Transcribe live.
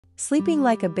Sleeping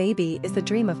like a baby is the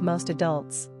dream of most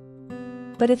adults.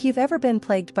 But if you've ever been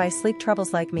plagued by sleep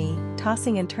troubles like me,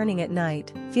 tossing and turning at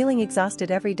night, feeling exhausted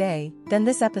every day, then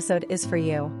this episode is for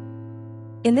you.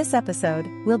 In this episode,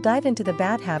 we'll dive into the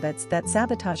bad habits that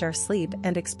sabotage our sleep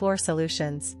and explore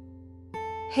solutions.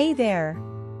 Hey there!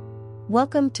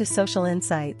 Welcome to Social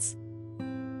Insights.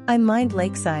 I'm Mind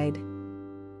Lakeside.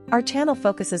 Our channel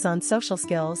focuses on social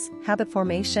skills, habit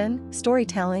formation,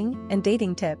 storytelling, and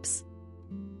dating tips.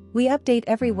 We update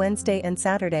every Wednesday and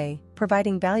Saturday,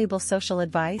 providing valuable social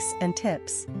advice and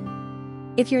tips.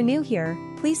 If you're new here,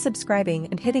 please subscribing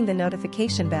and hitting the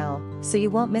notification bell so you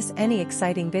won't miss any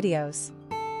exciting videos.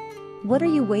 What are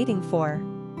you waiting for?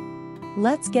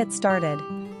 Let's get started.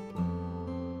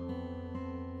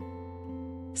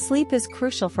 Sleep is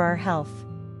crucial for our health.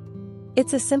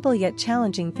 It's a simple yet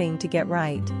challenging thing to get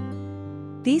right.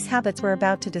 These habits we're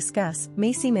about to discuss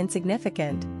may seem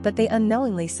insignificant, but they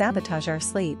unknowingly sabotage our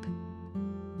sleep.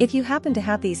 If you happen to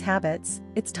have these habits,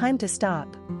 it's time to stop.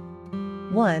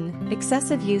 1.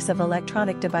 Excessive use of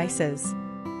electronic devices.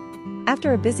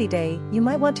 After a busy day, you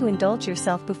might want to indulge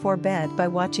yourself before bed by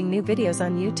watching new videos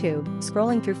on YouTube,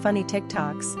 scrolling through funny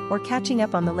TikToks, or catching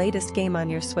up on the latest game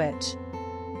on your Switch.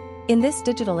 In this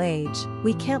digital age,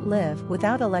 we can't live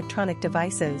without electronic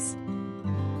devices.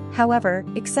 However,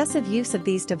 excessive use of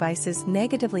these devices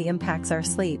negatively impacts our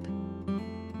sleep.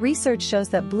 Research shows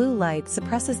that blue light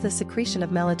suppresses the secretion of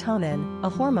melatonin, a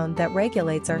hormone that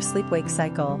regulates our sleep-wake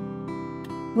cycle.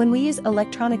 When we use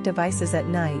electronic devices at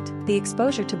night, the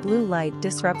exposure to blue light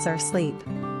disrupts our sleep.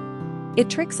 It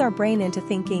tricks our brain into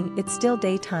thinking it's still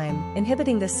daytime,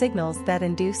 inhibiting the signals that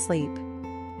induce sleep.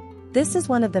 This is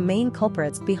one of the main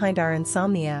culprits behind our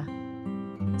insomnia.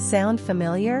 Sound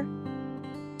familiar?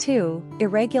 2.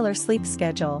 Irregular sleep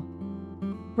schedule.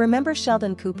 Remember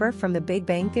Sheldon Cooper from The Big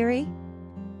Bang Theory?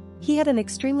 He had an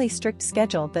extremely strict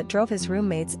schedule that drove his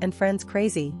roommates and friends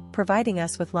crazy, providing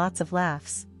us with lots of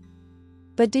laughs.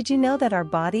 But did you know that our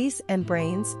bodies and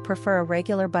brains prefer a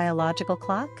regular biological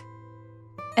clock?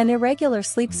 An irregular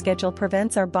sleep schedule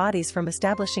prevents our bodies from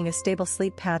establishing a stable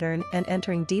sleep pattern and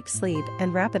entering deep sleep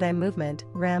and rapid eye movement,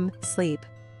 REM, sleep.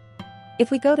 If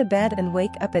we go to bed and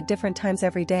wake up at different times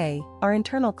every day, our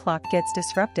internal clock gets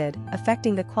disrupted,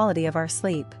 affecting the quality of our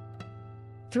sleep.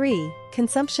 3.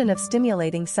 Consumption of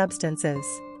stimulating substances.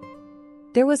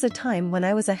 There was a time when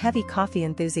I was a heavy coffee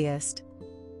enthusiast.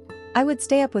 I would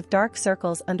stay up with dark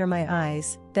circles under my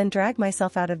eyes, then drag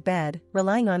myself out of bed,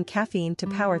 relying on caffeine to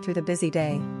power through the busy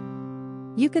day.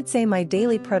 You could say my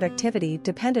daily productivity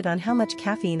depended on how much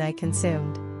caffeine I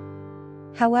consumed.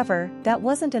 However, that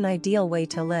wasn't an ideal way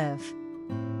to live.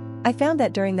 I found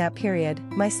that during that period,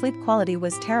 my sleep quality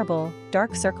was terrible,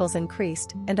 dark circles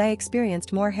increased, and I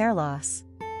experienced more hair loss.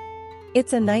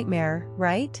 It's a nightmare,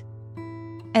 right?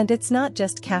 And it's not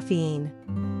just caffeine.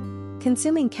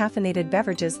 Consuming caffeinated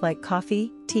beverages like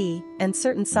coffee, tea, and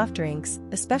certain soft drinks,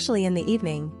 especially in the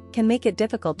evening, can make it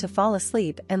difficult to fall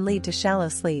asleep and lead to shallow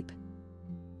sleep.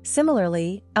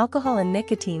 Similarly, alcohol and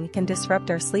nicotine can disrupt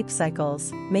our sleep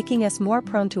cycles, making us more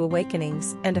prone to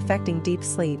awakenings and affecting deep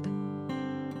sleep.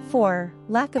 4.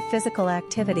 Lack of physical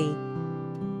activity.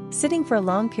 Sitting for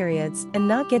long periods and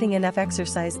not getting enough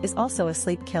exercise is also a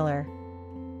sleep killer.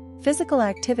 Physical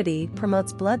activity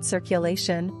promotes blood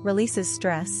circulation, releases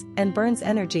stress, and burns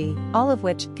energy, all of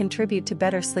which contribute to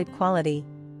better sleep quality.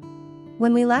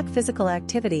 When we lack physical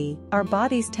activity, our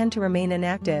bodies tend to remain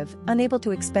inactive, unable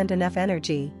to expend enough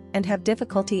energy, and have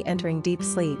difficulty entering deep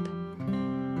sleep.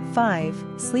 5.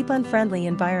 Sleep-unfriendly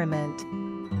environment.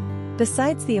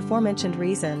 Besides the aforementioned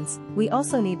reasons, we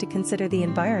also need to consider the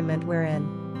environment we're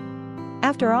in.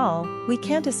 After all, we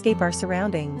can't escape our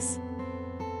surroundings.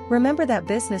 Remember that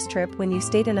business trip when you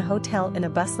stayed in a hotel in a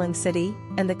bustling city,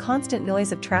 and the constant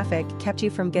noise of traffic kept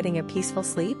you from getting a peaceful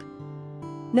sleep?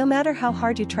 No matter how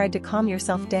hard you tried to calm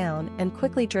yourself down and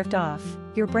quickly drift off,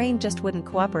 your brain just wouldn't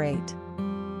cooperate.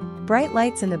 Bright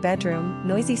lights in the bedroom,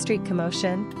 noisy street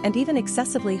commotion, and even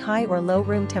excessively high or low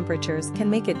room temperatures can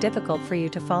make it difficult for you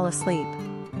to fall asleep.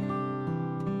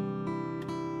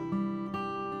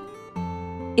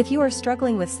 If you are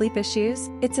struggling with sleep issues,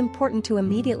 it's important to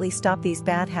immediately stop these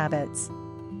bad habits.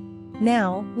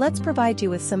 Now, let's provide you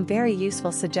with some very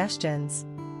useful suggestions.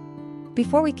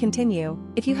 Before we continue,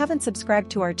 if you haven't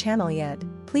subscribed to our channel yet,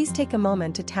 please take a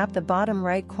moment to tap the bottom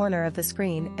right corner of the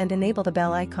screen and enable the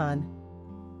bell icon.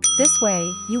 This way,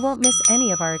 you won't miss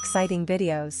any of our exciting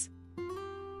videos.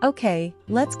 Okay,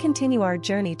 let's continue our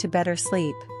journey to better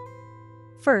sleep.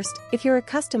 First, if you're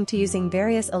accustomed to using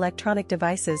various electronic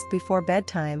devices before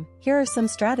bedtime, here are some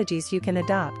strategies you can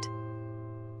adopt.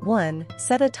 1.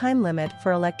 Set a time limit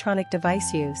for electronic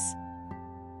device use.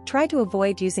 Try to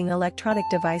avoid using electronic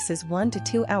devices 1 to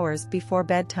 2 hours before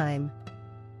bedtime.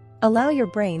 Allow your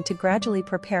brain to gradually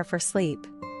prepare for sleep.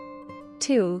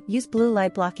 2. Use blue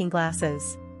light blocking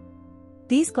glasses.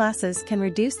 These glasses can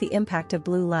reduce the impact of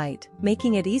blue light,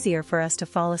 making it easier for us to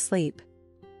fall asleep.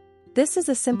 This is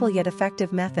a simple yet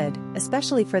effective method,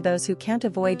 especially for those who can't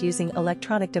avoid using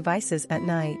electronic devices at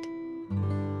night.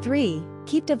 3.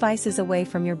 Keep devices away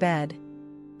from your bed.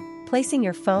 Placing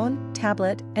your phone,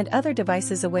 tablet, and other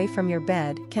devices away from your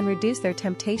bed can reduce their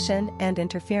temptation and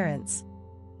interference.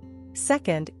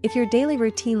 Second, if your daily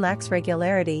routine lacks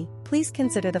regularity, please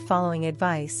consider the following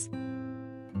advice.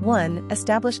 1.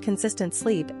 Establish consistent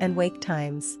sleep and wake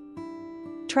times.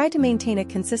 Try to maintain a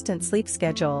consistent sleep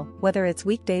schedule, whether it's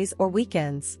weekdays or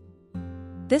weekends.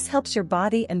 This helps your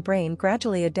body and brain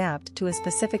gradually adapt to a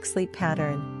specific sleep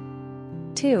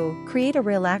pattern. 2. Create a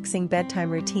relaxing bedtime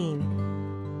routine.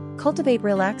 Cultivate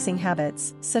relaxing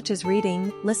habits, such as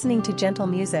reading, listening to gentle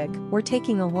music, or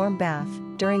taking a warm bath,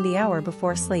 during the hour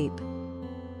before sleep.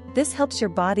 This helps your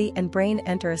body and brain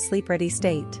enter a sleep-ready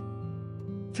state.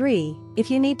 3. If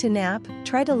you need to nap,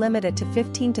 try to limit it to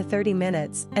 15 to 30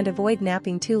 minutes and avoid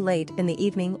napping too late in the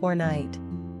evening or night.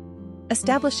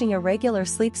 Establishing a regular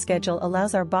sleep schedule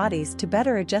allows our bodies to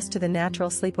better adjust to the natural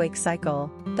sleep-wake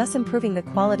cycle, thus improving the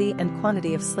quality and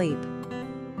quantity of sleep.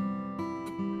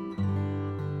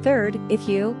 Third, if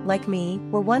you, like me,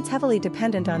 were once heavily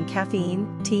dependent on caffeine,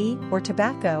 tea, or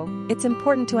tobacco, it's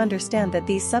important to understand that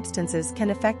these substances can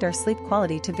affect our sleep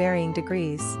quality to varying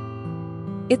degrees.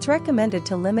 It's recommended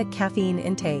to limit caffeine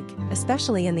intake,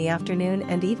 especially in the afternoon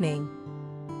and evening.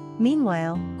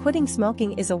 Meanwhile, quitting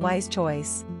smoking is a wise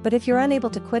choice, but if you're unable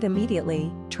to quit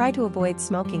immediately, try to avoid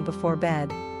smoking before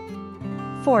bed.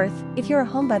 Fourth, if you're a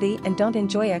homebody and don't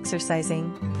enjoy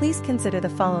exercising, please consider the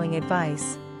following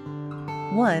advice.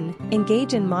 1.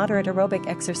 Engage in moderate aerobic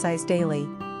exercise daily.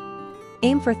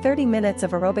 Aim for 30 minutes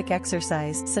of aerobic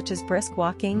exercise such as brisk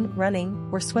walking, running,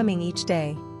 or swimming each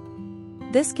day.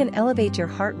 This can elevate your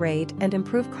heart rate and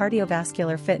improve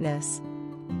cardiovascular fitness.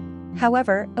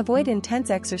 However, avoid intense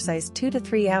exercise 2 to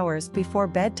 3 hours before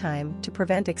bedtime to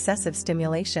prevent excessive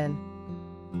stimulation.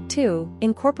 2.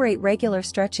 Incorporate regular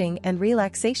stretching and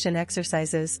relaxation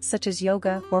exercises such as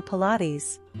yoga or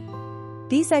Pilates.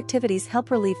 These activities help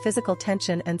relieve physical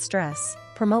tension and stress,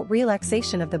 promote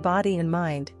relaxation of the body and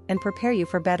mind, and prepare you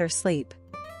for better sleep.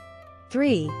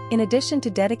 3. In addition to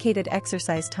dedicated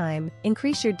exercise time,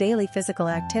 increase your daily physical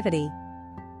activity.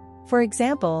 For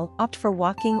example, opt for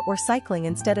walking or cycling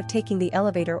instead of taking the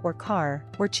elevator or car,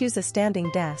 or choose a standing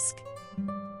desk.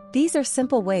 These are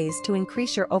simple ways to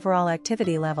increase your overall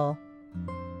activity level.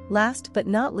 Last but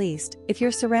not least, if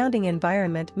your surrounding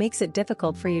environment makes it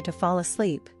difficult for you to fall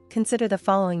asleep, consider the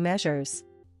following measures.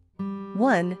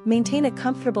 1. Maintain a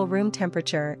comfortable room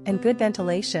temperature and good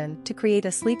ventilation to create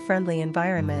a sleep-friendly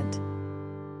environment.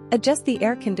 Adjust the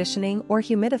air conditioning or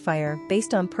humidifier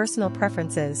based on personal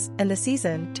preferences and the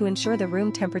season to ensure the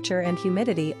room temperature and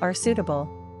humidity are suitable.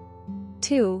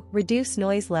 2. Reduce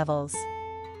noise levels.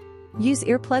 Use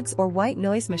earplugs or white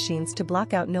noise machines to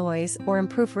block out noise or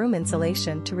improve room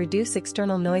insulation to reduce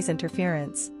external noise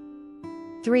interference.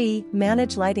 3.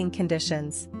 Manage lighting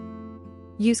conditions.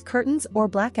 Use curtains or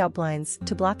blackout blinds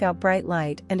to block out bright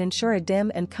light and ensure a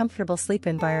dim and comfortable sleep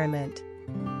environment.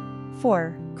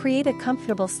 4. Create a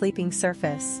comfortable sleeping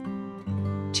surface.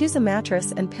 Choose a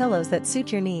mattress and pillows that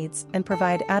suit your needs and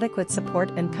provide adequate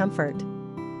support and comfort.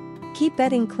 Keep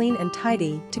bedding clean and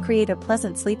tidy to create a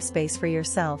pleasant sleep space for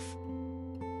yourself.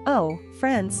 Oh,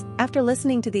 friends, after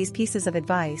listening to these pieces of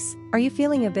advice, are you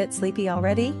feeling a bit sleepy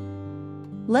already?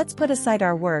 Let's put aside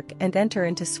our work and enter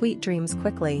into sweet dreams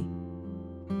quickly.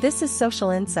 This is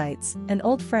Social Insights, an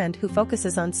old friend who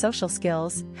focuses on social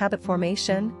skills, habit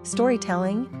formation,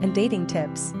 storytelling, and dating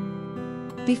tips.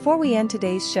 Before we end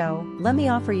today's show, let me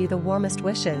offer you the warmest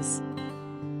wishes.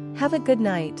 Have a good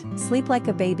night, sleep like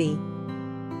a baby.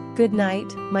 Good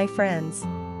night, my friends.